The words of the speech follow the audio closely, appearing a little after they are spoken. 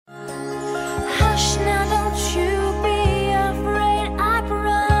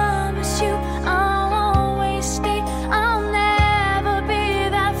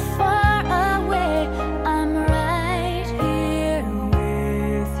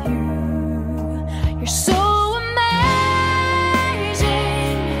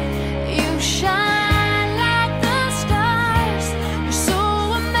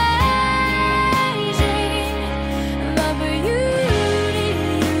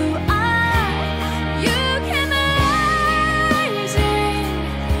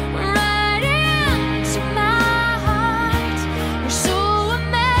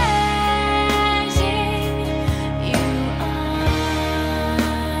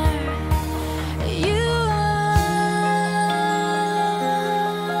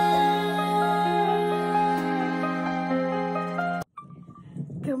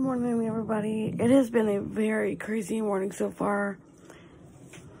everybody. It has been a very crazy morning so far.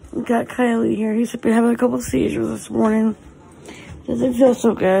 We got Kylie here. He's been having a couple of seizures this morning. Doesn't feel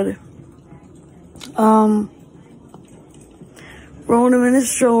so good. Rolling him in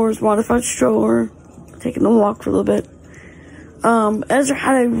his stroller, his modified stroller. Taking him a walk for a little bit. Ezra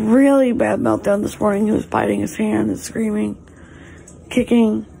had a really bad meltdown this morning. He was biting his hand and screaming,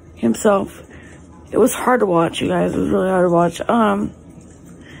 kicking himself. It was hard to watch, you guys. It was really hard to watch.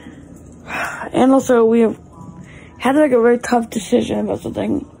 And also, we have had to make a very tough decision about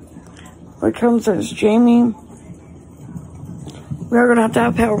something. When it comes to Jamie, we are going to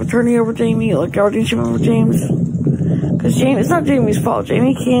have power of attorney over Jamie, like guardianship over James. Because it's not Jamie's fault.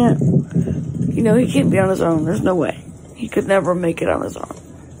 Jamie can't, he can't be on his own. There's no way. He could never make it on his own.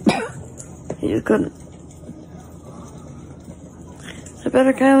 He just couldn't. Is that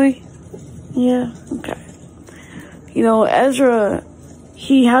better, Kylie? Yeah, okay. Ezra,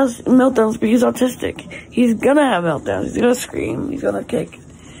 he has meltdowns, but he's autistic. He's gonna have meltdowns. He's gonna scream. He's gonna kick.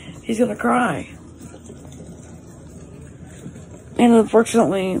 He's gonna cry. And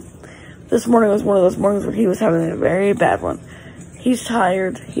unfortunately, this morning was one of those mornings where he was having a very bad one. He's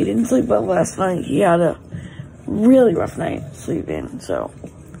tired. He didn't sleep well last night. He had a really rough night sleeping. So,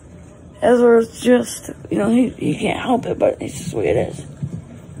 Ezra's just, he can't help it, but it's just the way it is.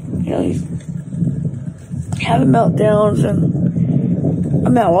 He's having meltdowns, and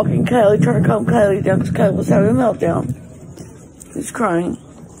I'm out walking Kylie, trying to calm Kylie down because Kylie was having a meltdown. He's crying.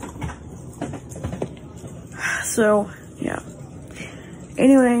 So, yeah.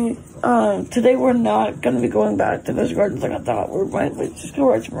 Anyway, today we're not going to be going back to Busch Gardens like I thought. We're just going to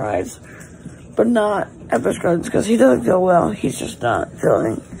ride some rides, but not at Busch Gardens because he doesn't feel well. He's just not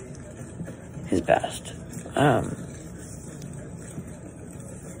feeling his best.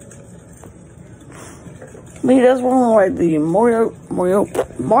 But he does want to ride the Mario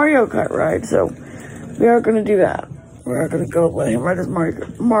Kart ride, so we are going to do that. We are going to go let him ride his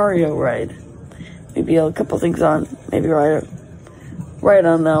Mario ride. Maybe a couple things on, maybe ride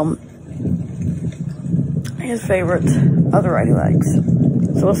on his favorite other ride he likes.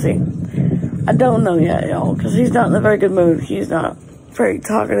 So we'll see. I don't know yet, y'all, because he's not in a very good mood. He's not very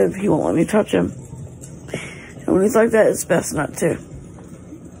talkative. He won't let me touch him. And when he's like that, it's best not to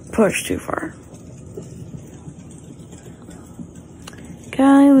push too far.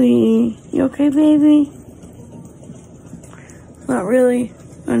 Kylie, you okay, baby? Not really.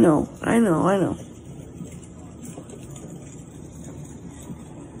 I know. I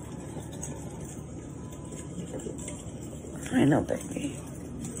know, baby.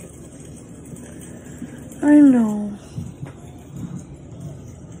 I know.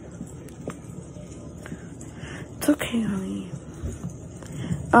 It's okay, honey.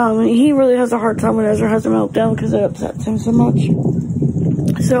 He really has a hard time when Ezra has a meltdown because it upsets him so much.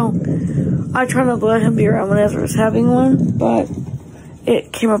 So, I try not to let him be around when Ezra's having one, but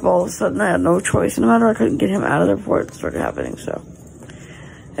it came up all of a sudden. I had no choice. No matter, I couldn't get him out of there before it started happening, so.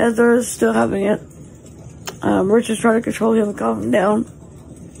 Ezra's still having it. Rich is trying to control him and calm him down.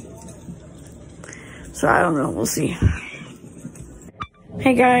 So, I don't know. We'll see.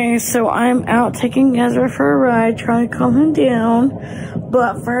 Hey, guys. So, I'm out taking Ezra for a ride, trying to calm him down.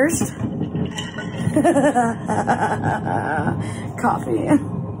 But first, coffee.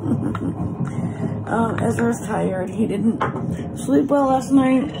 Ezra's tired. He didn't sleep well last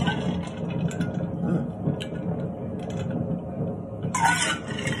night.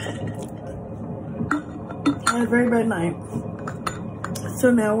 I had a very bad night.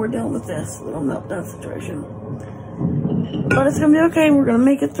 So now we're dealing with this little meltdown situation. But it's gonna be okay. We're gonna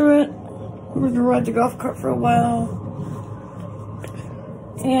make it through it. We're gonna ride the golf cart for a while.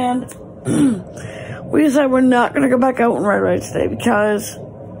 And we decided we're not going to go back out and ride today because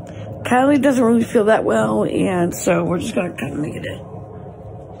Kylie doesn't really feel that well, and so we're just going to kind of make it in.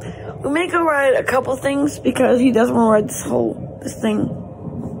 We may go ride a couple things because he doesn't want to ride this thing.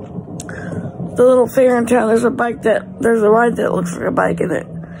 The little fair in town, there's a ride that looks like a bike, and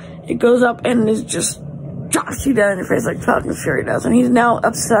it goes up and it just drops you down in your face like Falcon Fury does, and he's now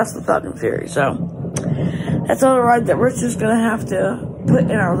obsessed with Falcon Fury, so that's another ride that Rich is going to have to put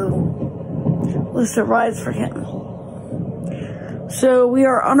in our little list of rides for him. So we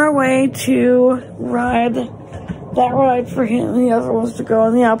are on our way to ride that ride for him. The other wants to go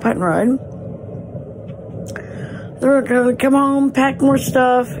on the Alpine ride. They're going to come home, pack more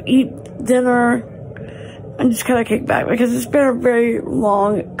stuff, eat dinner, and just kind of kick back because it's been a very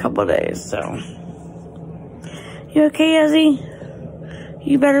long couple of days. So, you okay, Ezzy?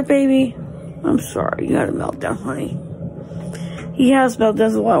 You better, baby? I'm sorry, you had a meltdown, honey. He has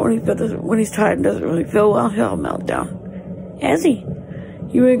meltdowns a lot when he's tired and doesn't really feel well. He'll have a meltdown. Ezzy,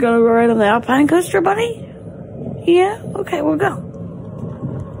 You ain't gonna go ride on the Alpine coaster, buddy? Yeah? Okay, we'll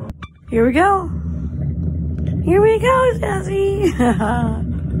go. Here we go. Here we go, Sassy.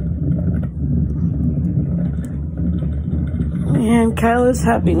 And Kyle is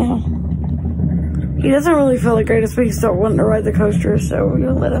happy now. He doesn't really feel the greatest, but he's still wanting to ride the coaster, so we're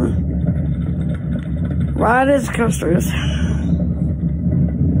gonna let him ride his coasters.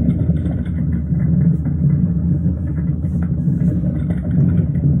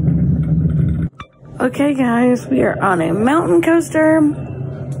 Okay, guys, we are on a mountain coaster.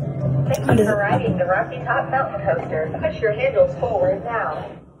 Thank you for riding the Rocky Top Mountain Coaster. Push your handles forward now.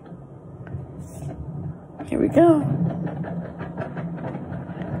 Here we go.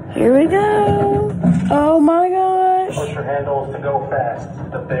 Here we go. Oh my gosh. Push your handles to go fast.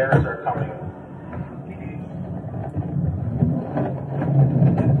 The bears are coming.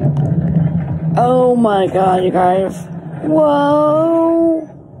 Oh my god, you guys. Whoa.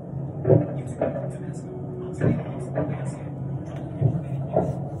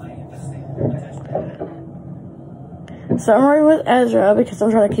 So I'm riding with Ezra because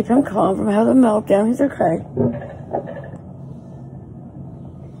I'm trying to keep him calm from having a meltdown. He's okay.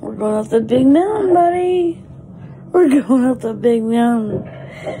 We're going up the big mountain, buddy. We're going up the big mountain.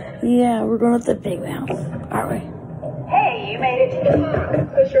 Yeah, we're going up the big mountain. Aren't we? Hey, you made it to the top.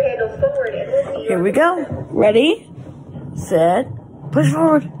 Push your handles forward and we'll see you. Here we go. Ready, set, push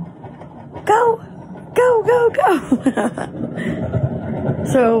forward. Go, go, go, go.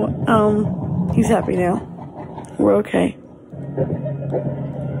 So, he's happy now. We're okay.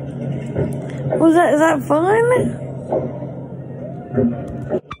 Was that, is that fun?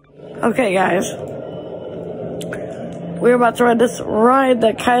 Okay, guys. We're about to ride this ride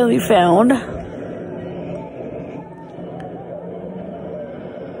that Kylie found.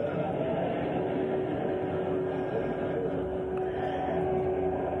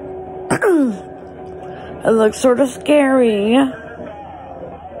 It looks sort of scary.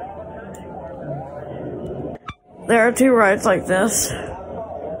 There are two rides like this.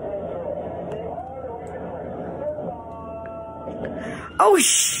 Oh,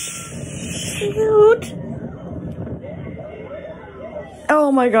 shoot.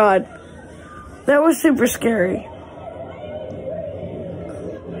 Oh my god. That was super scary.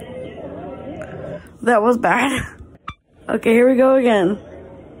 That was bad. Okay, here we go again.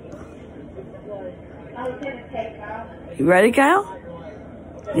 You ready, Kyle?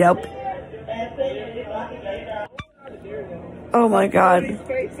 Yep. Oh my god.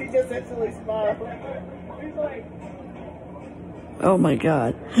 Oh my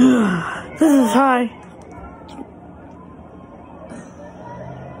god. This is high.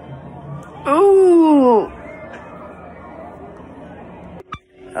 Ooh.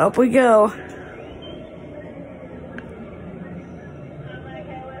 Up we go.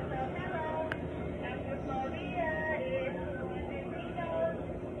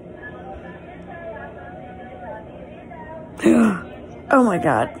 Oh my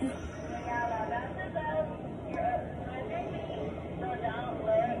god.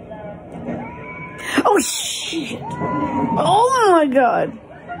 Oh shit. Oh my god.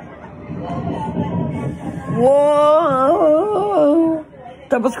 Whoa.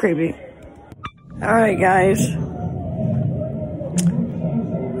 That was creepy. Alright, guys.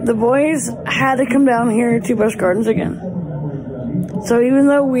 The boys had to come down here to Busch Gardens again. So even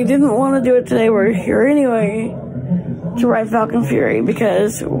though we didn't want to do it today, we're here anyway to ride Falcon Fury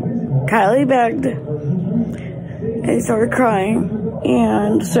because Kylie begged and he started crying,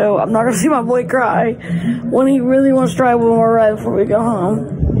 and so I'm not gonna see my boy cry when he really wants to ride one more ride before we go home.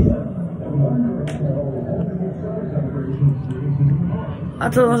 I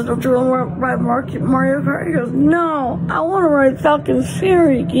told him, don't you want to ride Mario Kart? He goes, no, I want to ride Falcon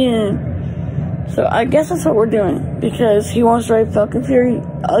Fury again. So I guess that's what we're doing, because he wants to ride Falcon Fury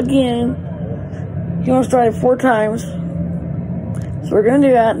again. He wants to ride it 4 times. So we're gonna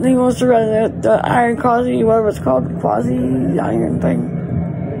do that, and then he wants to ride the Iron Quasi, whatever it's called, Quasi Iron thing.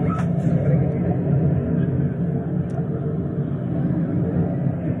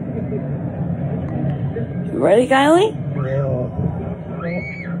 You ready, Kylie?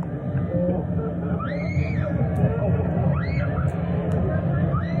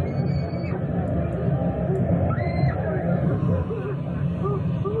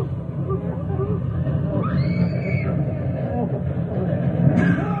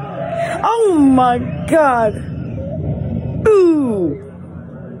 Oh my god. Ooh.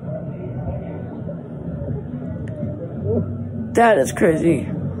 That is crazy.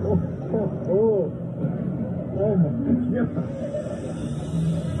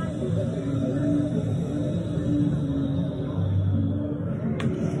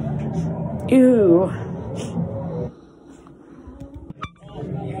 Ew.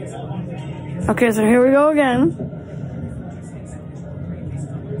 Okay, so here we go again.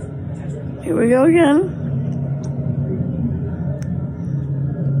 Here we go again.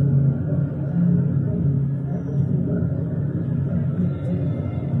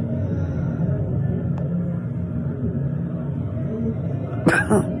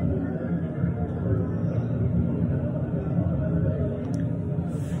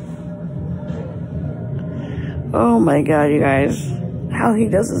 Oh my god, you guys. How he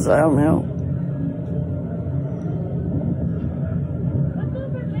does this, I don't know.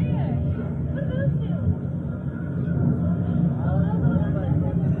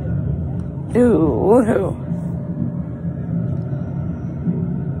 Ooh, woohoo.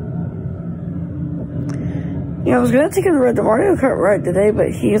 Yeah, I was gonna take him to ride the Mario Kart ride today,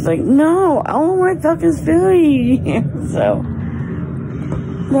 but he's like, no, I want to ride Falcon's Fury. So,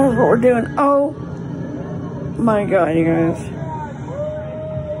 that's what we're doing. Oh my god, you guys.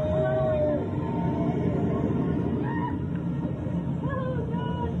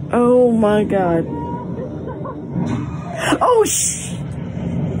 Oh my god. Oh shit.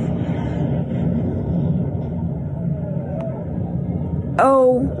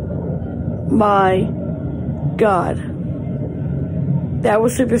 Oh my god. That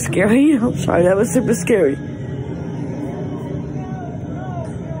was super scary. I'm sorry, that was super scary.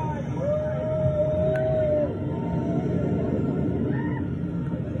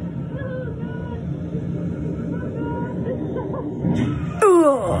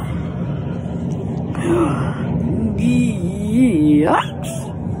 Yikes.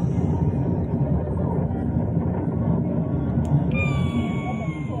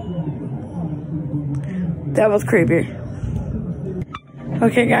 That was creepy.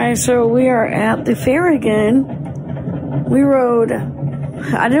 Okay, guys, so we are at the fair again. We rode,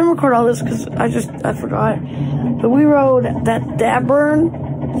 I didn't record all this because I forgot. But we rode that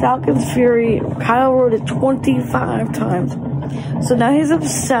Dabburn Falcon's Fury. Kyle rode it 25 times. So now he's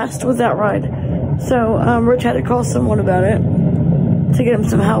obsessed with that ride. So, Rich had to call someone about it to get him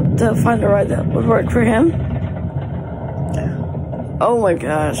some help to find a ride that would work for him. Oh my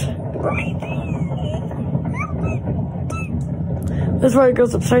gosh. This ride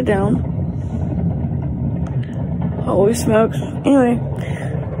goes upside down. Holy smokes. Anyway,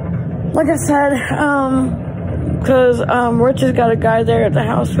 like I said, because Rich has got a guy there at the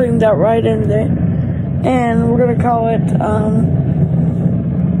house putting that ride in today. And we're gonna call it,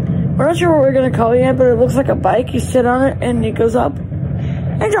 we're not sure what we're gonna call it yet, but it looks like a bike. You sit on it and it goes up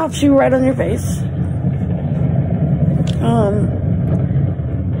and drops you right on your face.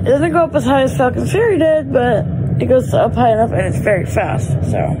 It doesn't go up as high as Falcon's Fury did, but it goes up high enough and it's very fast,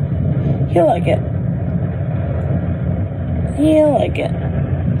 so he'll like it. He'll like it.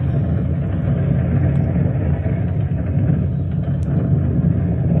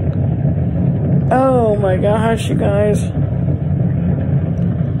 Oh my gosh, you guys.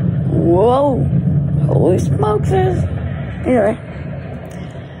 Whoa. Holy smokes. Anyway.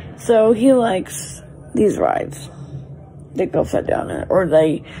 So he likes these rides. They go upside down or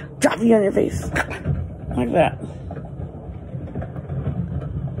they drop you on your face. Like that.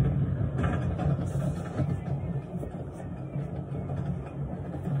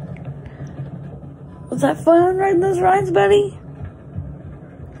 Was that fun riding those rides, buddy?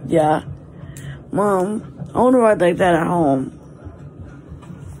 Yeah. Mom, I want to ride like that at home.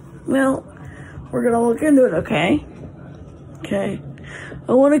 Well, we're gonna look into it, okay? Okay.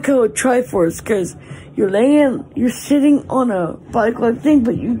 I want to go with Triforce because you're sitting on a bike-like thing,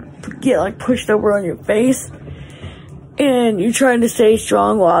 but you get like pushed over on your face, and you're trying to stay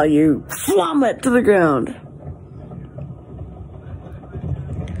strong while you plummet to the ground.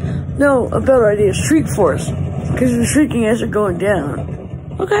 No, a better idea is Shriek Force, because you're shrieking as you're going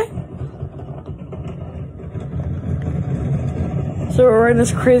down. Okay. So we're riding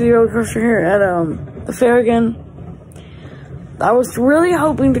this crazy roller coaster here at the fair again. I was really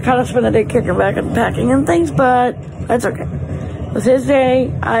hoping to kind of spend the day kicking back and packing and things, but that's okay. It's his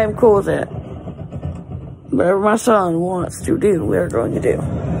day. I am cool with it. Whatever my son wants to do, we're going to do.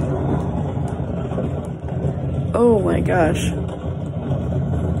 Oh my gosh.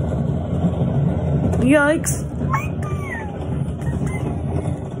 Yikes.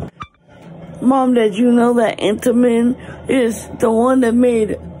 Mom, did you know that Intamin is the one that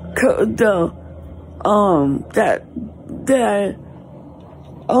made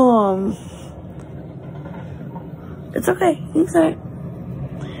it's okay, you can say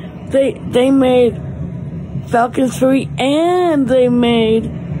it. They made Falcon's Fury and they made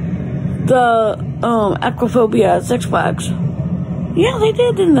the Aquaphobia at Six Flags. Yeah, they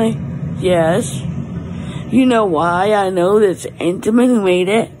did, didn't they? Yes. You know why I know that's Intamin who made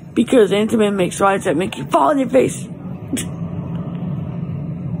it? Because Intamin makes rides that make you fall on your face.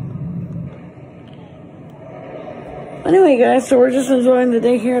 Anyway, guys, so we're just enjoying the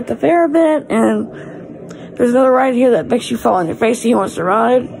day here at the fair a bit, and there's another ride here that makes you fall on your face. He wants to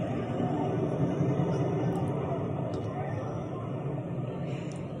ride.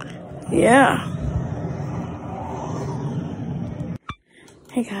 Yeah.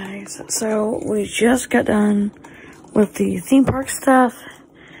 Hey guys, so we just got done with the theme park stuff,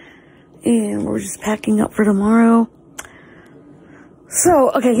 and we're just packing up for tomorrow.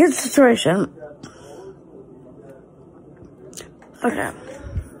 So, okay, here's the situation. Okay,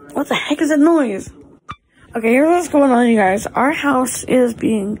 what the heck is that noise? Okay, here's what's going on, you guys. Our house is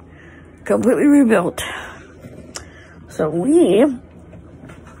being completely rebuilt. So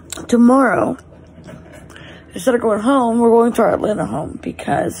tomorrow, instead of going home, we're going to our Atlanta home,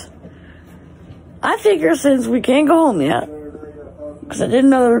 because I figure since we can't go home yet, because I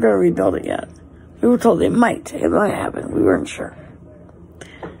didn't know they were going to rebuild it yet. We were told it might happen. We weren't sure.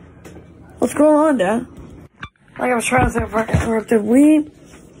 What's going on, Dad? Like I was trying to say before I got interrupted, we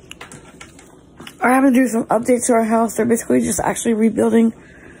are having to do some updates to our house. They're basically just actually rebuilding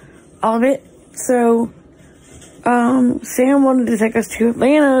all of it. So, Sam wanted to take us to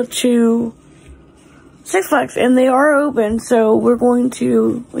Atlanta to Six Flags, and they are open, so we're going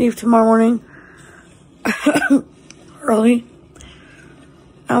to leave tomorrow morning early.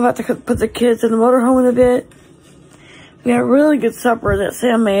 I'm about to put the kids in the motorhome in a bit. We had a really good supper that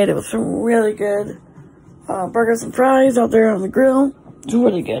Sam made. It was some really good burgers and fries out there on the grill. It's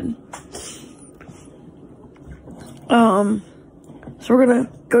really good. So we're gonna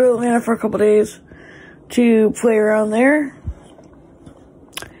go to Atlanta for a couple days to play around there.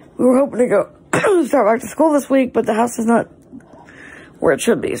 We were hoping to go start back to school this week, but the house is not where it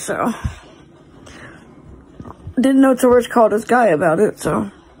should be, so didn't know till Rich called his guy about it. So,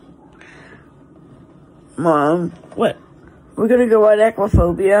 Mom, what? We're gonna go ride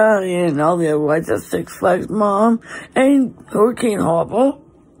Aquaphobia and all the other rides at Six Flags, Mom, and Hurricane Harbor.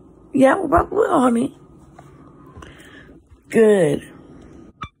 Yeah, we probably will, honey. Good.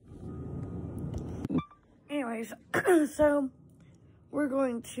 Anyways, so we're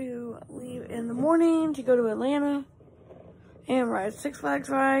going to leave in the morning to go to Atlanta and ride Six Flags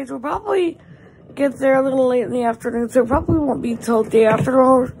rides. We'll probably get there a little late in the afternoon, so it probably won't be till day after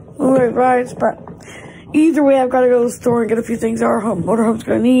all when we rides, but either way, I've got to go to the store and get a few things our motorhome's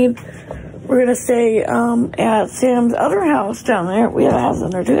going to need. We're going to stay at Sam's other house down there. We have a house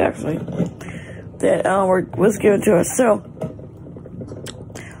in there too, actually, that was given to us. So,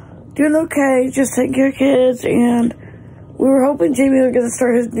 doing okay, just taking care of kids, and we were hoping Jamie was going to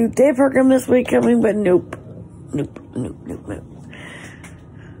start his new day program this week coming, but nope.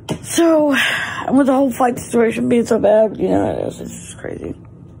 So, with the whole flight situation being so bad, you know, it's just crazy.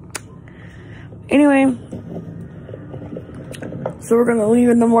 Anyway, so we're going to leave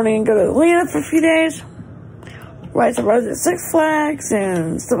in the morning and go to Atlanta for a few days. Ride some rides at Six Flags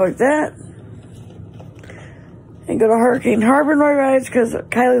and stuff like that. And go to Hurricane Harbor and ride rides, because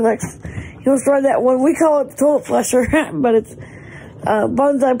Kylie he wants to ride that one. We call it the toilet flusher, but it's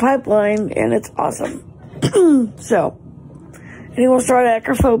Bonsai Pipeline, and it's awesome. So, and he wants to ride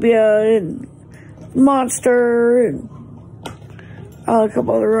Acrophobia and Monster and a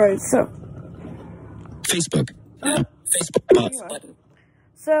couple other rides. So, Facebook. Anyway,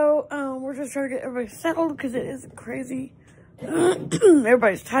 so, we're just trying to get everybody settled, because it is crazy.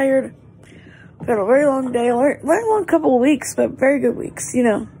 Everybody's tired. We've had a very long day, very long couple of weeks, but very good weeks, you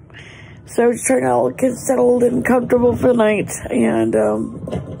know. So we're just trying to get all the kids settled and comfortable for the night, and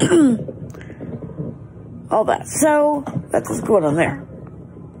all that. So that's what's going on there.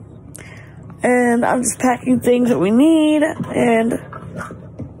 And I'm just packing things that we need, and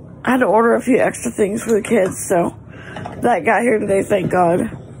I had to order a few extra things for the kids, so that got here today, thank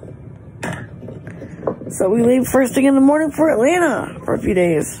God. So we leave first thing in the morning for Atlanta for a few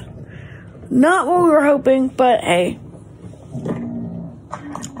days. Not what we were hoping, but hey.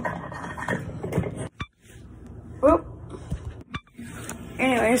 Whoop.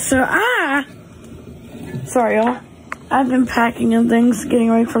 Anyway, so sorry y'all. I've been packing and things, getting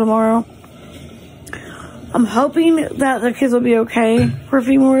ready for tomorrow. I'm hoping that the kids will be okay for a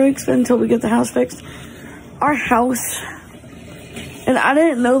few more weeks until we get the house fixed. Our house, and I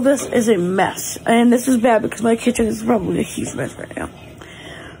didn't know this, is a mess. And this is bad because my kitchen is probably a huge mess right now.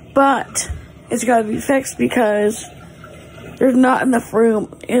 But it's got to be fixed because there's not enough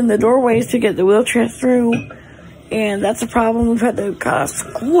room in the doorways to get the wheelchairs through. And that's a problem. We've had to kind of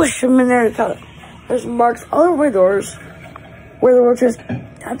squish them in there. There's marks all over my doors where the wheelchairs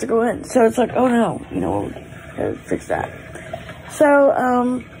have to go in. So it's like, oh no, you know, gotta fix that. So,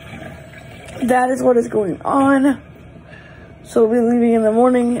 that is what is going on. So we'll be leaving in the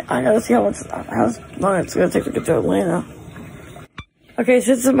morning. I gotta see how long it's gonna take to get to Atlanta. Okay,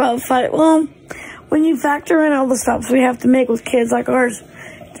 so it's about 5, well, when you factor in all the stops we have to make with kids like ours,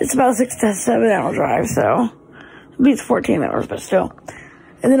 it's about a 6 to 7 hour drive, so it beats 14 hours, but still.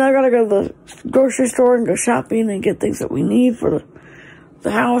 And then I gotta go to the grocery store and go shopping and get things that we need for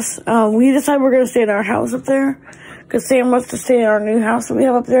the house. We decided we're gonna stay in our house up there, because Sam wants to stay in our new house that we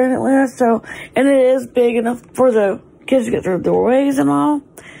have up there in Atlanta, so, and it is big enough for the kids to get through the doorways and all.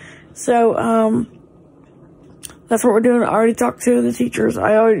 So, that's what we're doing. I already talked to the teachers.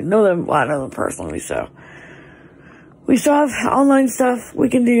 I already know them. Well, I know them personally, so. We still have online stuff we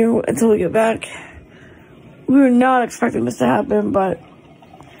can do until we get back. We were not expecting this to happen, but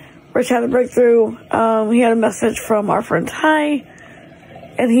Rich had a breakthrough. He had a message from our friend Ty,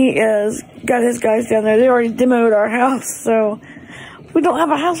 and he got his guys down there. They already demoed our house, so we don't have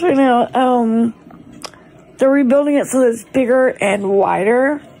a house right now. They're rebuilding it so that it's bigger and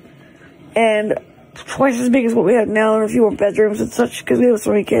wider, and twice as big as what we have now, and a few more bedrooms and such, because we have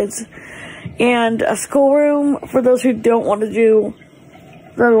so many kids. And a schoolroom for those who don't want to do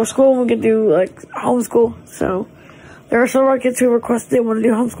regular school. We can do, like, homeschool. So, there are some of our kids who request they want to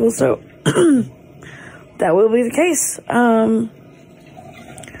do homeschool, so that will be the case.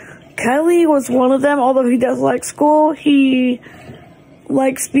 Kylie was one of them, although he does like school. He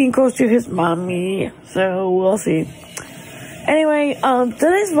likes being close to his mommy, so we'll see. Anyway,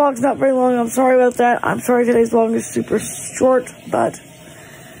 today's vlog's not very long. I'm sorry about that. I'm sorry today's vlog is super short, but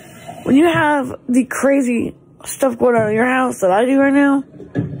when you have the crazy stuff going on in your house that I do right now,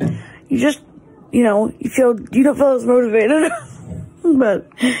 you just, you know, you don't feel as motivated, but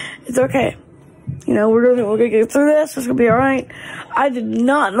it's okay. You know, we're gonna get through this. It's gonna be alright. I did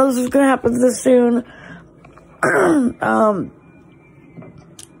not know this was gonna happen this soon.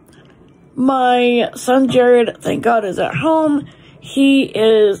 My son Jared, thank God, is at home. He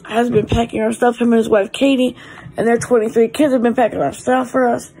has been packing our stuff. Him and his wife Katie and their 23 kids have been packing our stuff for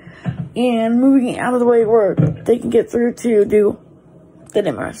us and moving it out of the way where they can get through to do the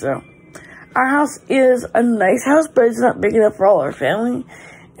dinner. So our house is a nice house, but it's not big enough for all our family,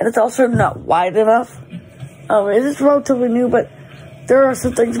 and it's also not wide enough. It is relatively new, but there are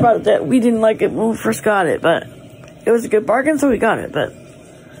some things about it that we didn't like it when we first got it, but it was a good bargain, so we got it. But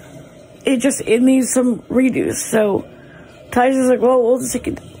it needs some redos. So Ty's is like, well, we'll just take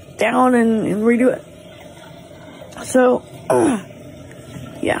it down and redo it. So,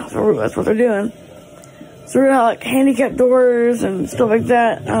 yeah, so that's what they're doing. So we're gonna have, like, handicap doors and stuff like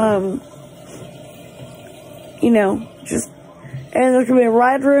that. You know, and there's gonna be a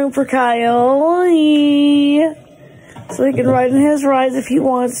ride room for Kyle. So he can ride in his rides if he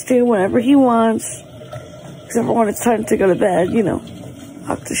wants to, whenever he wants. Except for when it's time to go to bed, you know.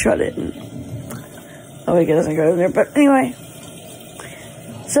 I'll have to shut it and he doesn't go in there. But anyway,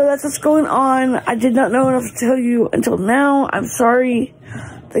 so that's what's going on. I did not know enough to tell you until now. I'm sorry.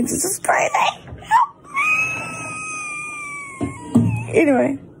 Things are just crazy.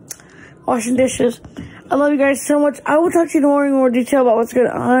 Anyway, washing dishes. I love you guys so much. I will talk to you tomorrow in more detail about what's going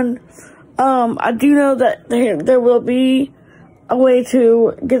on. I do know that there will be a way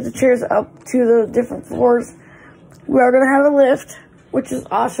to get the chairs up to the different floors. We are going to have a lift, which is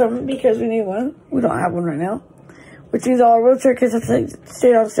awesome because we need one. We don't have one right now. Which means all our wheelchair kids have to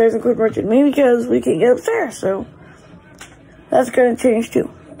stay downstairs, including Rich and me, because we can't get upstairs. So that's going to change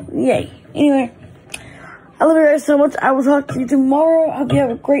too. Yay. Anyway, I love you guys so much. I will talk to you tomorrow. I hope you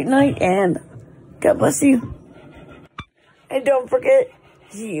have a great night, and God bless you. And don't forget,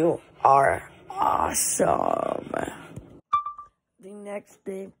 you are awesome. The next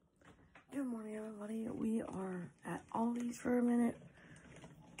day. Good morning, everybody. We are at Aldi's for a minute.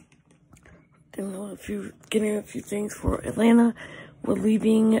 Getting a few things for Atlanta. We're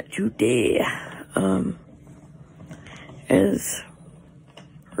leaving today. It's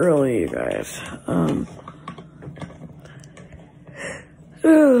early, you guys.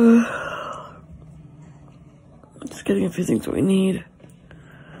 Just getting a few things that we need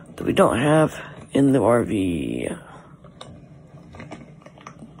that we don't have in the RV.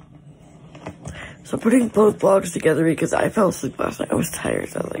 So I'm putting both vlogs together because I fell asleep last night. I was tired,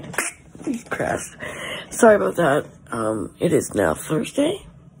 so I was like, crashed. Sorry about that. It is now Thursday.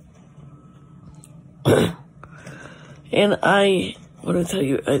 And I want to tell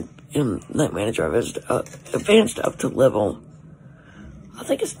you, I am Night Manager. I've advanced up to level, I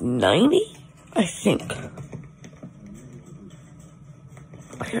think it's 90? I think.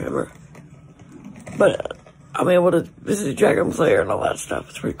 I can't remember. But I'm able to visit Dragon Slayer and all that stuff.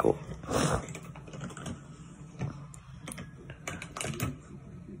 It's pretty cool.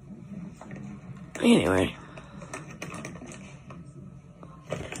 Anyway.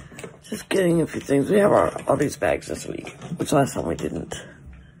 Just getting a few things. We have all these bags this week, which last time we didn't.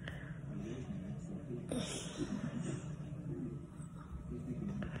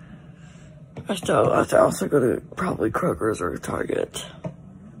 I have to also go to probably Kroger's or Target.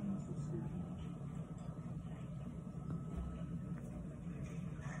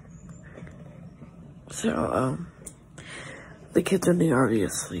 So, the kids are in the RV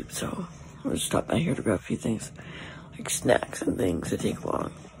asleep, so we'll just stop by here to grab a few things, like snacks and things that take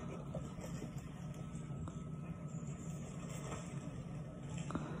long.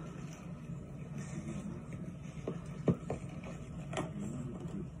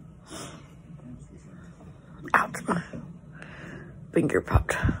 Ouch, my finger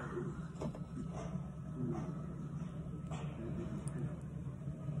popped.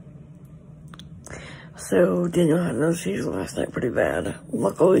 So, Daniel had no seizure last night pretty bad.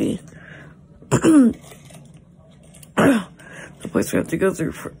 Luckily, the place we have to go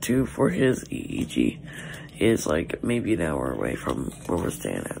through for his EEG is like maybe an hour away from where we're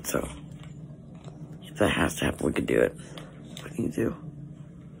staying at. So, if that has to happen, we can do it. We need to.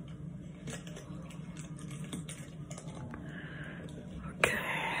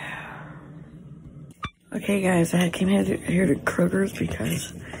 Okay, guys, I came here to Kroger's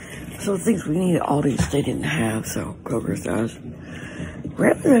because some of the things we need at Aldi's they didn't have, so Kroger's does.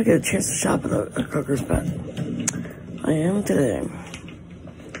 Rarely do I get a chance to shop at a Kroger's, but I am today.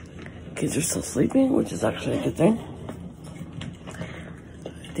 Kids are still sleeping, which is actually a good thing.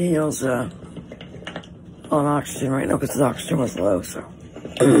 Daniel's on oxygen right now because his oxygen was low, so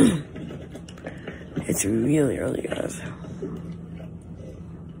it's really early, guys.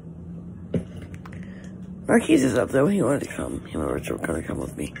 Marquise is up though. He wanted to come. Him and Richard were going to come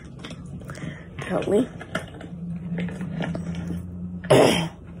with me. Help me.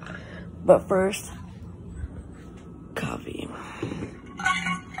 But first, coffee.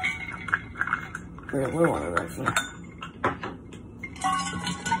 We're a little on it actually.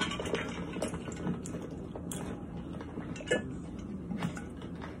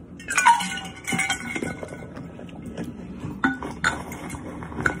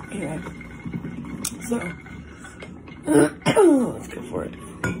 Yeah. So, let's go for it.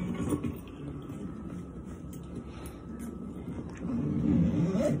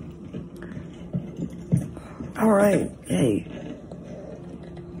 All right, hey.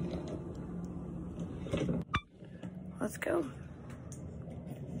 Let's go.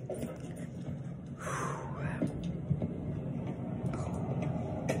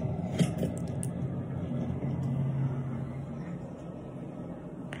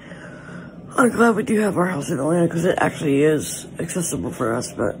 I'm glad we do have our house in Atlanta because it actually is accessible for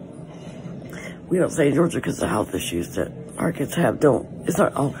us, but we don't stay in Georgia because the health issues that our kids have it's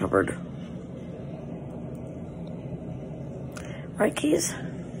not all covered. Right, Keys?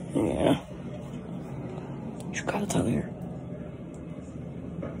 Yeah. You got a ton here.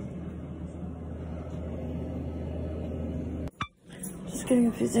 Just getting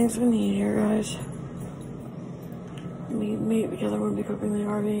a few things we need here, guys. Meat because I'm going to be cooking the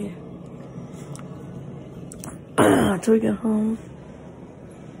RV. Until we get home.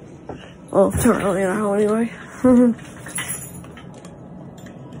 Well, too early at home anyway.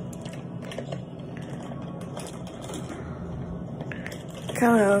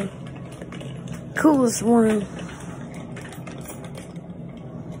 Kind of cool this morning.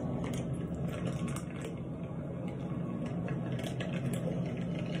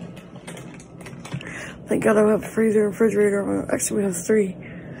 Thank God I have a freezer and refrigerator. Actually, we have 3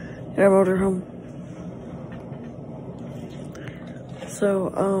 in our motorhome. So,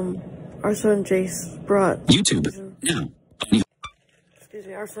 our son Jace brought YouTube now. Excuse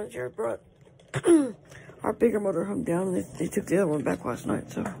me, our son Jared brought our bigger motorhome down, and they took the other one back last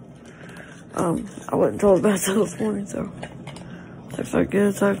night. So, I wasn't told about that this morning. So, that's not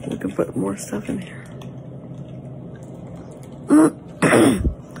good. So we can put more stuff in here.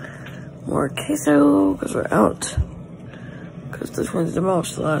 More queso because we're out. Because this one's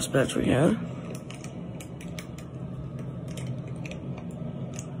demolished the last batch we had.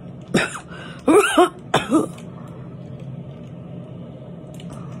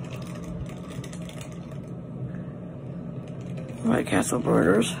 White Castle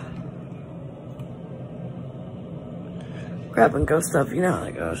burgers. Grab and go stuff, you know how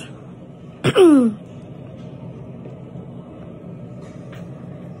that goes.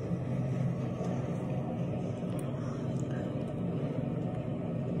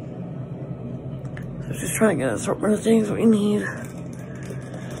 So just trying to get an assortment of things we need.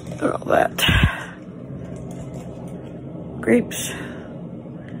 And all that. Grapes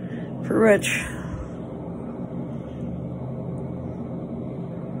for Rich.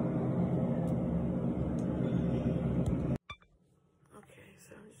 Okay,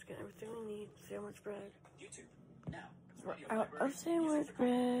 so I'm just getting everything we need. Sandwich bread. YouTube. Now. We're out of sandwich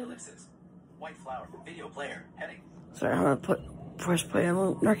bread. Ellipsis. White flower. Video player. Heading. Sorry, I'm gonna press play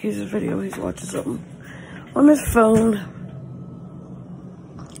on Narcissus' video. He's watching something on his phone.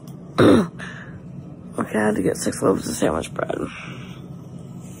 Okay, I had to get 6 loaves of sandwich bread.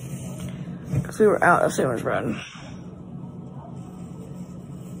 Because we were out of sandwich bread.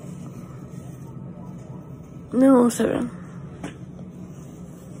 No, 7.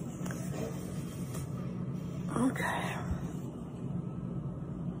 Okay.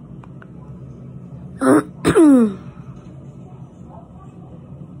 Come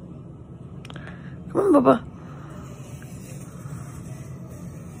on, Bubba.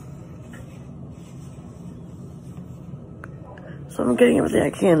 So I'm getting everything I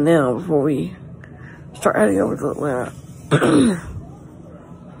can now before we start heading over to Atlanta.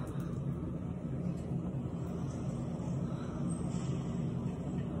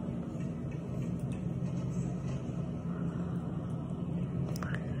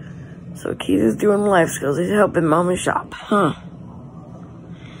 So Keith is doing life skills. He's helping mommy shop, huh?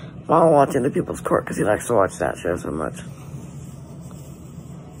 While watching the People's Court, because he likes to watch that show so much.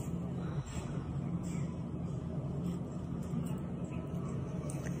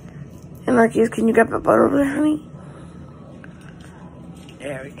 And Marquise, can you get the butter over there, honey?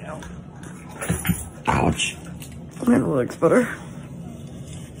 There we go. Ouch. And Alex butter.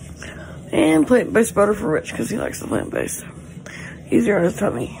 And plant-based butter for Rich, because he likes the plant-based. Easier on his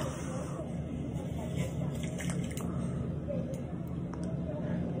tummy.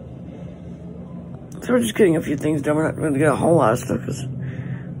 So we're just getting a few things done. We're not going to get a whole lot of stuff, because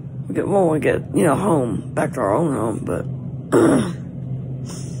we get more when we get, you know, home. Back to our own home, but...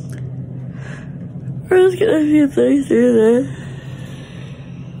 we're just getting a few things here there.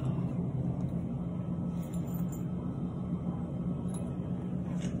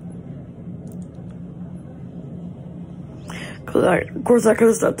 Of course, I could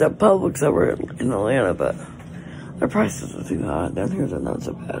have stopped at Publix over in Atlanta, but their prices are too high. Down here, they're not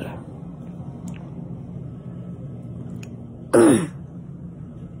so bad.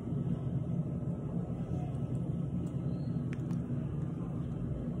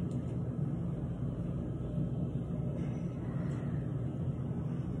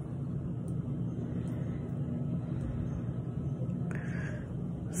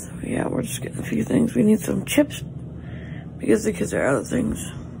 So yeah, we're just getting a few things. We need some chips because the kids are out of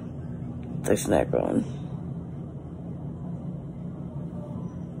things they snack on.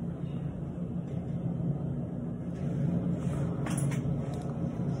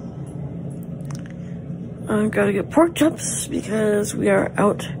 I've got to get pork chops because we are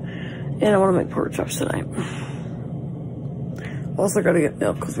out and I want to make pork chops tonight. Also got to get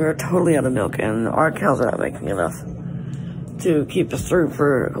milk because we are totally out of milk and our cows are not making enough to keep us through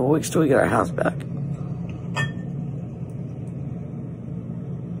for a couple weeks till we get our house back.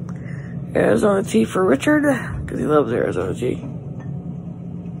 Arizona tea for Richard because he loves Arizona tea.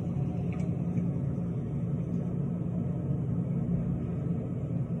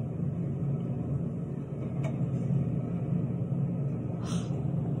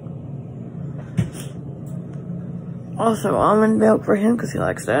 Also, almond milk for him because he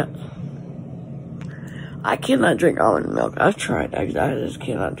likes that. I cannot drink almond milk. I've tried. I just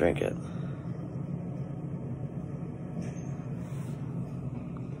cannot drink it.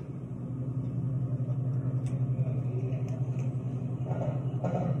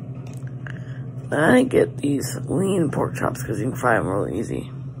 I get these lean pork chops because you can fry them really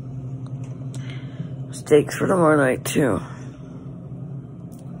easy. Steaks for tomorrow night too.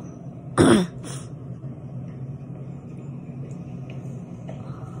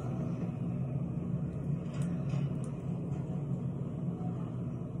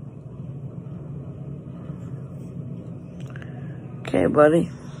 Okay, buddy.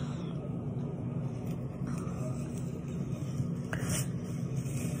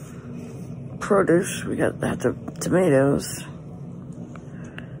 Produce, we got the tomatoes.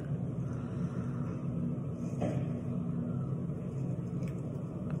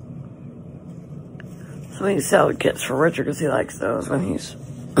 So we need salad kits for Richard because he likes those when he's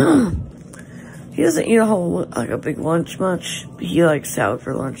he doesn't eat a big lunch much. He likes salad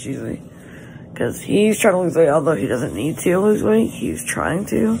for lunch usually. Because he's trying to lose weight, although he doesn't need to lose weight. He's trying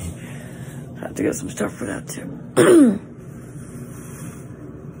to. I have to get some stuff for that too.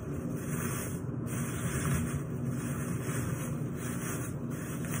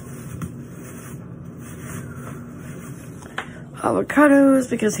 avocados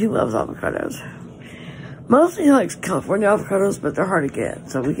because he loves avocados. Mostly he likes California avocados, but they're hard to get,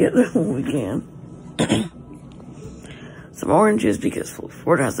 so we get them when we can. Some oranges because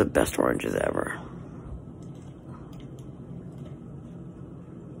Florida has the best oranges ever.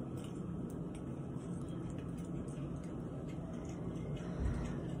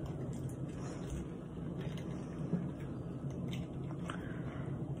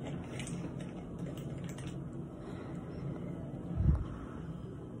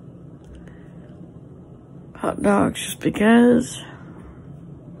 Hot dogs just because.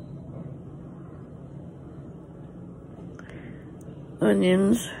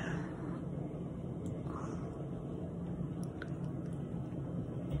 Onions.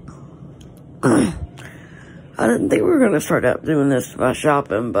 I didn't think we were going to start out doing this by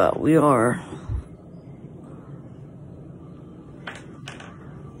shopping, but we are.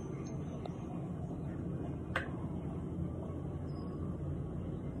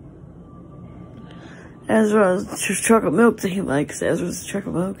 Ezra's chocolate milk that he likes. Ezra's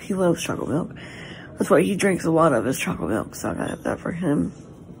chocolate milk. He loves chocolate milk. That's why he drinks a lot of his chocolate milk, so I got that for him.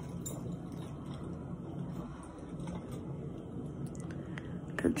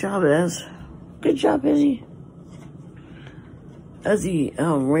 Good job, Ez. Good job, Izzy. Ezzy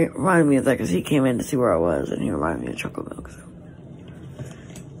reminded me of that because he came in to see where I was, and he reminded me of chocolate milk. So.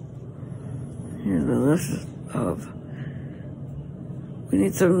 Here's the list of... We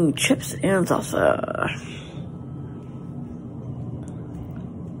need some chips and salsa.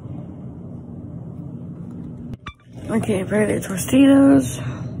 Okay, Friday Tostitos.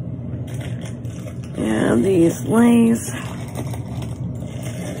 And these Lay's.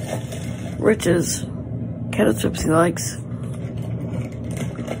 Rich's kettle chips he likes.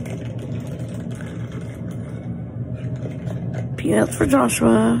 Peanuts for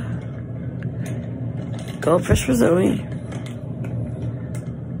Joshua. Goldfish for Zoe.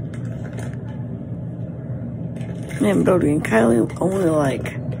 And Bodie and Kylie only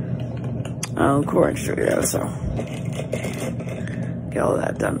like corn Cheerios, so get all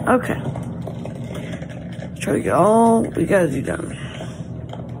that done. Okay. Try to get all we gotta do done.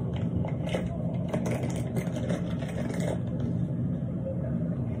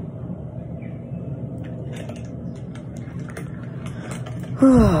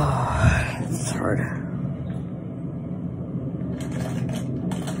 It's hard.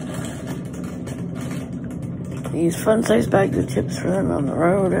 These fun-sized bags of chips for them on the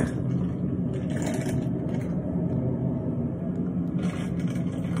road.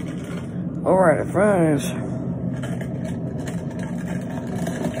 Alright, fries.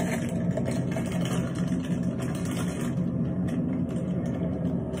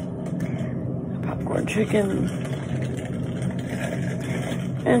 Popcorn chicken.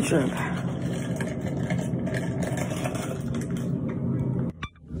 And shrimp.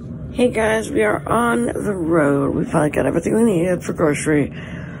 Hey guys, we are on the road. We finally got everything we needed for grocery.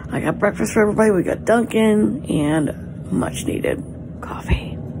 I got breakfast for everybody. We got Dunkin' and much needed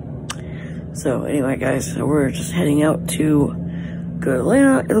coffee. So anyway guys, so we're just heading out to go to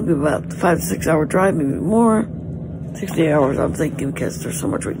Atlanta. It'll be about 5 to 6 hour drive, maybe more. 60 hours I'm thinking because there's so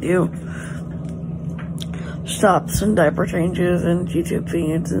much we do. Stops and diaper changes and YouTube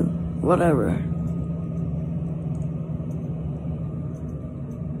feeds and whatever.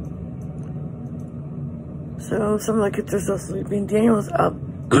 So some of the kids are still sleeping. Daniel is up.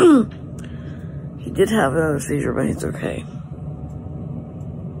 He did have another seizure, but he's okay.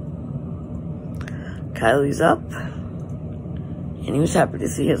 Kylie's up. And he was happy to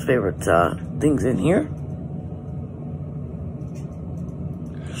see his favorite things in here.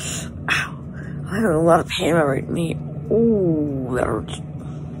 Ow. I have a lot of pain in my right knee. Ooh, that hurts.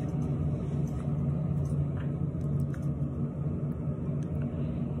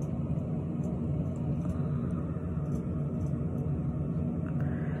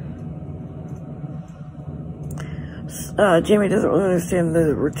 Jamie doesn't really understand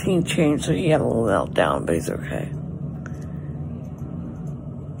the routine change, so he had a little meltdown, but he's okay.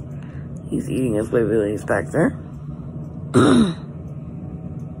 He's eating his baby leaves back there.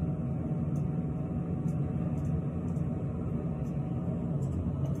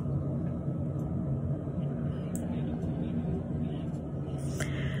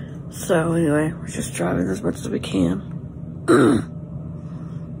 So anyway, we're just driving as much as we can.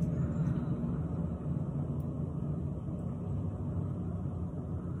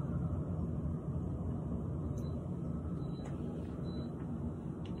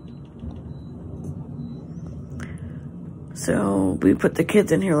 So we put the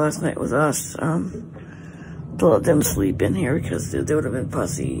kids in here last night with us to let them sleep in here because they would have been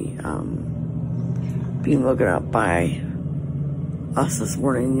fussy being woken up by us this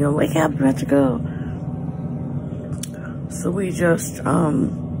morning, you know, wake up, we have to go. So we just,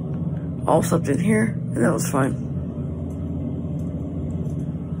 all slept in here, and that was fine.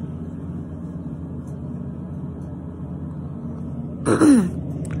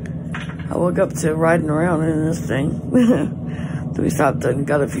 I woke up to riding around in this thing. Then we stopped and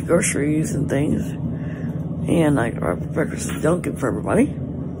got a few groceries and things. And I got breakfast at Dunkin' for everybody.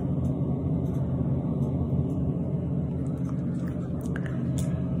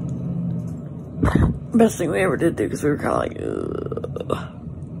 Best thing we ever did do, because we were kind of like, ugh.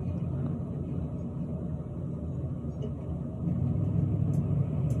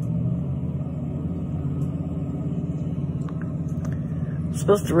 It's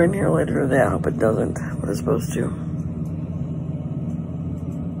supposed to rain here later today. I hope it doesn't, but it's supposed to.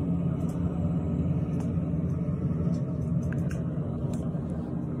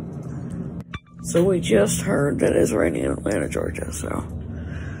 So we just heard that it's raining in Atlanta, Georgia, so.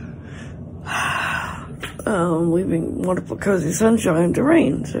 Leaving wonderful cozy sunshine to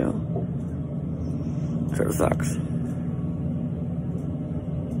rain, so. Sort of sucks.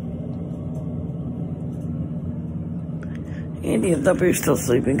 Andy and W are still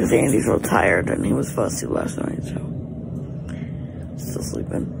sleeping because Andy's real tired and he was fussy last night, so. Still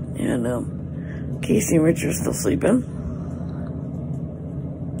sleeping. And, Casey and Richard are still sleeping.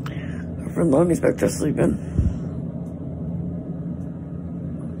 Our friend Lonnie's back there sleeping.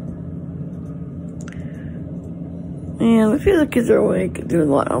 And a few of the kids are awake, doing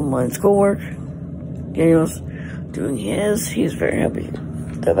a lot of online schoolwork. Daniel's doing his. He's very happy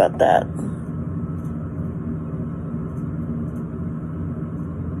about that.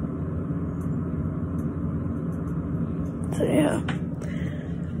 So, yeah.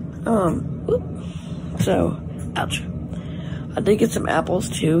 So, ouch. I did get some apples,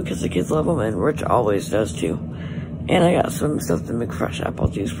 too, because the kids love them, and Rich always does, too. And I got some stuff to make fresh apple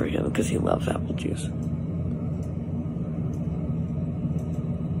juice for him, because he loves apple juice.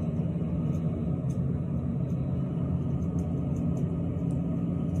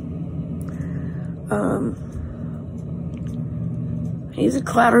 He's a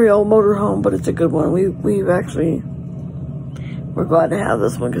clattery old motorhome, but it's a good one. We're glad to have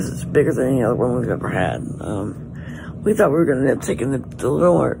this one because it's bigger than any other one we've ever had. We thought we were going to end up taking the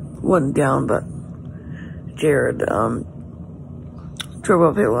little one down, but Jared drove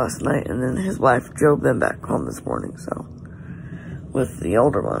up here last night, and then his wife drove them back home this morning, so, with the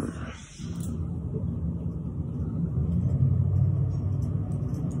older one.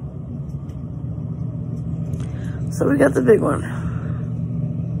 So we got the big one.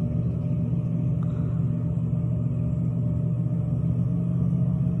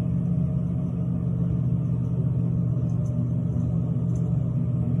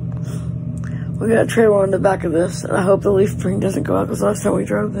 We got a trailer on the back of this, and I hope the leaf spring doesn't go out, because last time we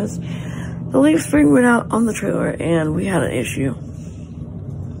drove this, the leaf spring went out on the trailer, and we had an issue.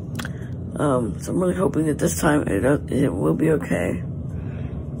 So I'm really hoping that this time it will be okay.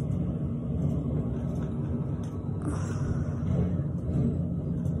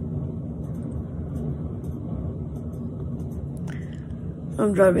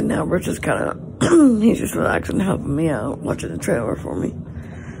 I'm driving now. Rich is kind of, he's just relaxing, helping me out, watching the trailer for me.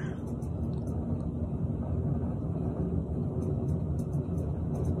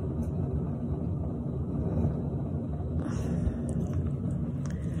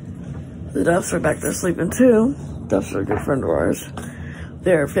 The Duffs are back there sleeping too. Duffs are a good friend of ours.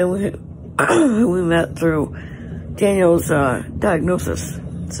 They're a family who we met through Daniel's diagnosis.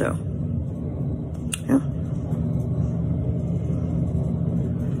 So, yeah.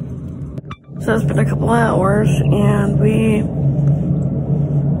 So it's been a couple hours, and we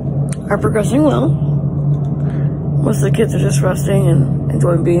are progressing well. Most of the kids are just resting and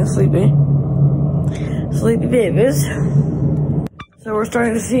enjoying being sleepy. Sleepy babies. So we're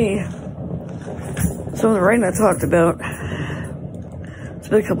starting to see some of the rain I talked about. It's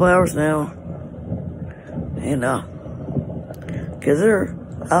been a couple hours now. And, kids are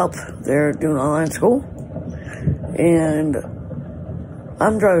up. They're doing online school. And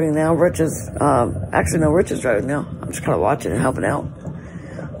I'm driving now. Rich is, actually, no, Rich is driving now. I'm just kind of watching and helping out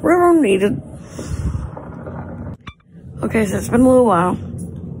wherever I'm needed. Okay, so it's been a little while.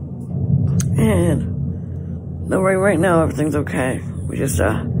 And no rain right now. Everything's okay. We just,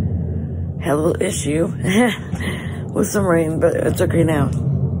 had a little issue with some rain, but it's okay now.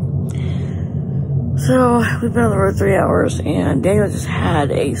 So, we've been on the road 3 hours, and Daniel just had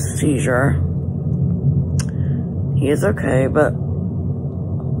a seizure. He is okay, but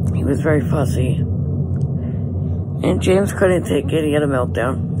he was very fussy. And James couldn't take it. He had a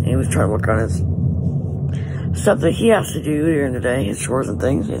meltdown. He was trying to work on his stuff that he has to do during the day, his chores and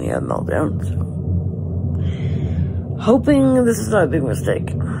things, and he had a meltdown. So, hoping this is not a big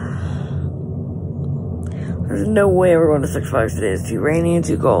mistake. There's no way we're going to Six Flags today. It's too rainy and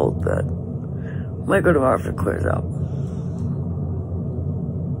too cold, but might go tomorrow if it clears out.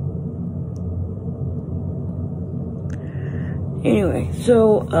 Anyway,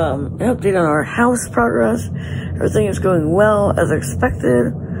 so, an update on our house progress. Everything is going well as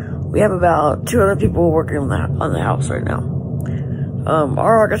expected. We have about 200 people working on the house right now.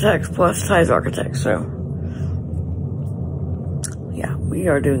 Our architects plus Ty's architects, so. Yeah, we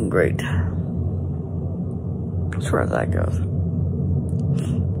are doing great. As far as that goes.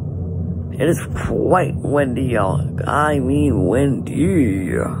 It is quite windy, y'all. I mean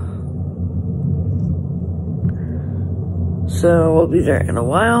windy. So we'll be there in a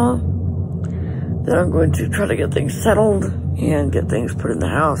while. Then I'm going to try to get things settled and get things put in the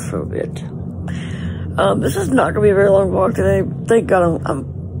house for a bit. This is not going to be a very long vlog today. Thank God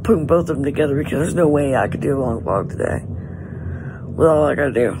I'm putting both of them together because there's no way I could do a long vlog today with all I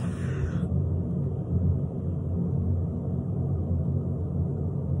gotta do.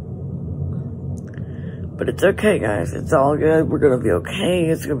 But it's okay, guys. It's all good. We're gonna be okay.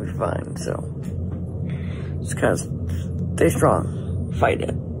 It's gonna be fine. So just gotta stay strong. Fight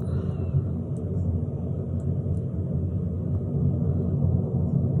it.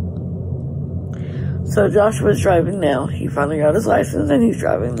 So Joshua's driving now. He finally got his license and he's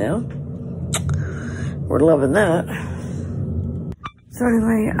driving now. We're loving that. So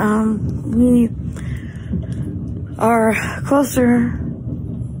anyway, we are closer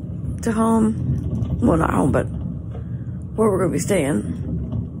to home. Well, not home, but where we're going to be staying.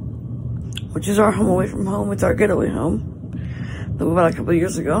 Which is our home away from home. It's our getaway home that we bought a couple of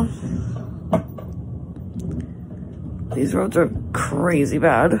years ago. These roads are crazy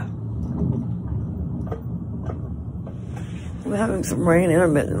bad. We're having some rain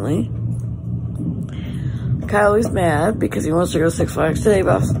intermittently. Kylie's mad because he wants to go to Six Flags today,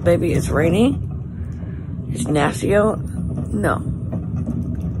 but baby, it's rainy. It's nasty out. No.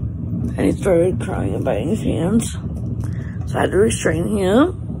 And he started crying and biting his hands. So I had to restrain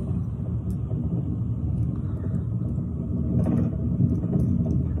him.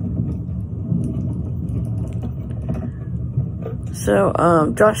 So,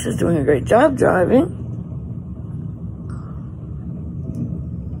 Josh is doing a great job driving.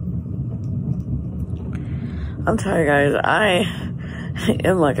 I'm tired, guys. I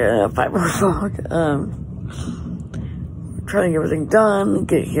am like a 5-hour vlog. Trying to get everything done,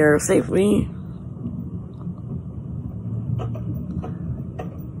 get here safely.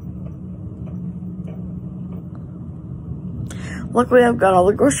 Luckily, I've got all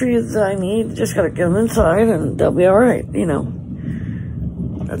the groceries that I need. Just gotta get them inside and they'll be alright, you know.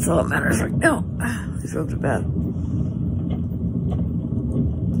 That's all that matters right now. These roads are bad.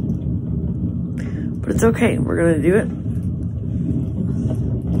 But it's okay. We're gonna do it.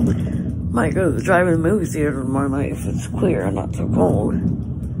 Might go to the drive-in movie theater tomorrow night if it's clear and not so cold.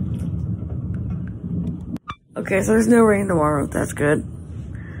 Okay, so there's no rain tomorrow. That's good.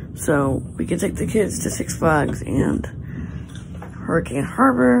 So we can take the kids to Six Flags and Hurricane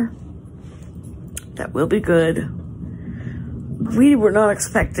Harbor. That will be good. We were not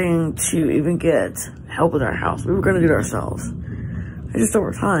expecting to even get help with our house. We were going to do it ourselves. Just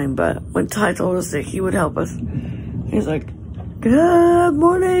over time, but when Ty told us that he would help us, he's like, "Good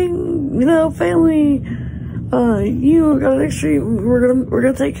morning, you know, family. You got an extra. We're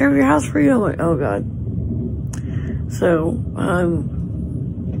gonna take care of your house for you." I'm like, "Oh God." So,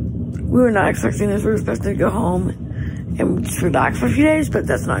 we were not expecting this. We were expecting to go home and just relax for a few days, but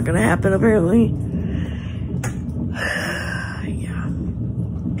that's not gonna happen apparently. Yeah.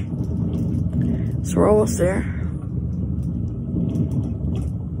 So we're almost there.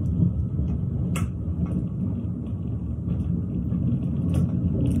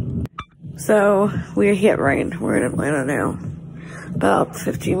 So, we hit rain. We're in Atlanta now. About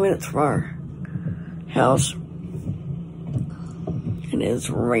 15 minutes from our house. And it's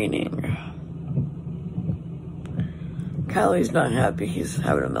raining. Kylie's not happy. He's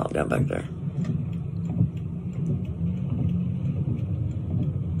having a meltdown back there.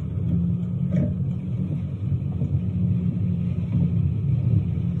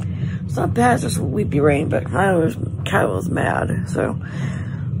 It's not bad, it's just weepy rain, but Kylie's mad, so.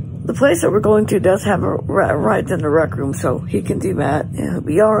 The place that we're going to does have a right in the rec room, so he can do that, and he'll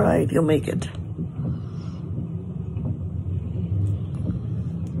be alright, he'll make it.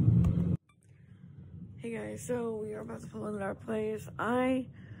 Hey guys, so we are about to pull in our place. I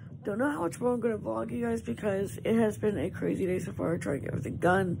don't know how much more I'm going to vlog you guys because it has been a crazy day so far trying to get everything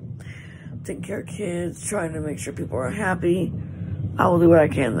done. taking care of kids, trying to make sure people are happy. I will do what I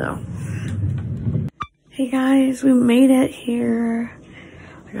can though. Hey guys, we made it here.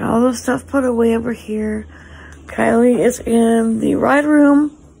 I got all the stuff put away over here. Kylie is in the ride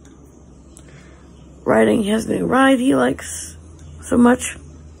room, riding his new ride he likes so much.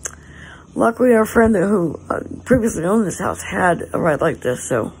 Luckily, our friend who previously owned this house had a ride like this,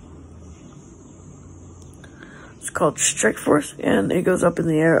 so it's called Strike Force, and it goes up in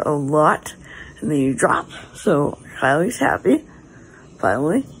the air a lot, and then you drop. So Kylie's happy,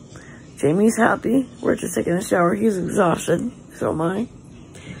 finally. Jamie's happy. We're just taking a shower. He's exhausted, so am I.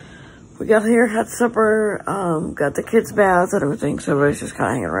 We got here, had supper, got the kids' baths and everything, so everybody's just kind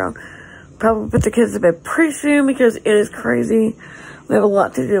of hanging around. Probably put the kids to bed pretty soon because it is crazy. We have a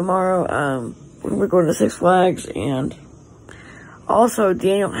lot to do tomorrow. We're going to Six Flags, and also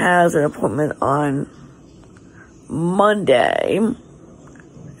Daniel has an appointment on Monday.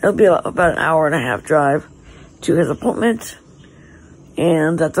 It'll be about an hour and a half drive to his appointment,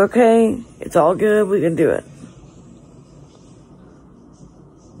 and that's okay. It's all good. We can do it.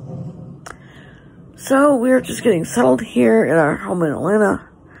 So we're just getting settled here in our home in Atlanta,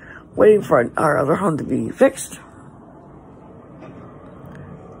 waiting for our other home to be fixed.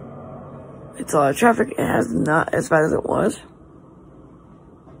 It's a lot of traffic. It has not as bad as it was.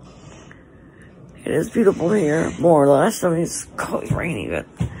 It is beautiful here, more or less. I mean, it's cold, rainy, but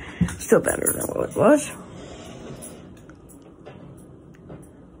still better than what it was.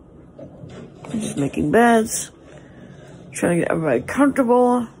 I'm just making beds, trying to get everybody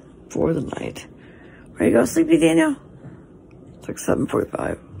comfortable for the night. Ready to go sleepy, Daniel? It's like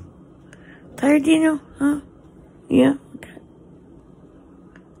 7:45. Tired, Daniel? Huh? Yeah? Okay.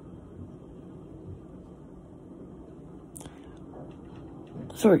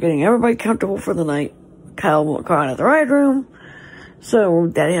 So we're getting everybody comfortable for the night. Kyle won't go out of the ride room, so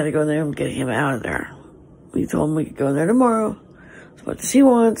Daddy had to go in there and get him out of there. We told him we could go in there tomorrow, as much as he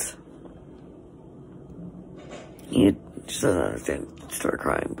wants. He just doesn't understand, start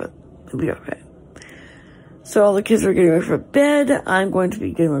crying, but he'll be okay. So all the kids are getting ready for bed. I'm going to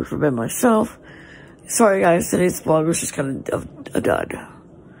be getting ready for bed myself. Sorry guys, today's vlog was just kind of a dud.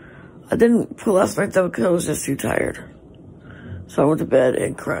 I didn't put last night though because I was just too tired. So I went to bed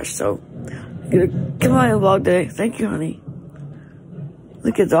and crashed. So I'm gonna get my vlog day. Thank you, honey.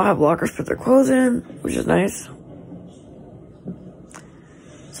 The kids all have lockers to put their clothes in, which is nice.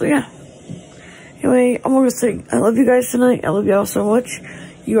 So yeah. Anyway, I'm gonna say I love you guys tonight. I love you all so much.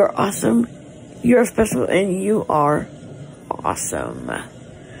 You are awesome. You are special, and you are awesome.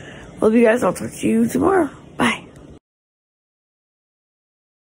 Love you guys. I'll talk to you tomorrow.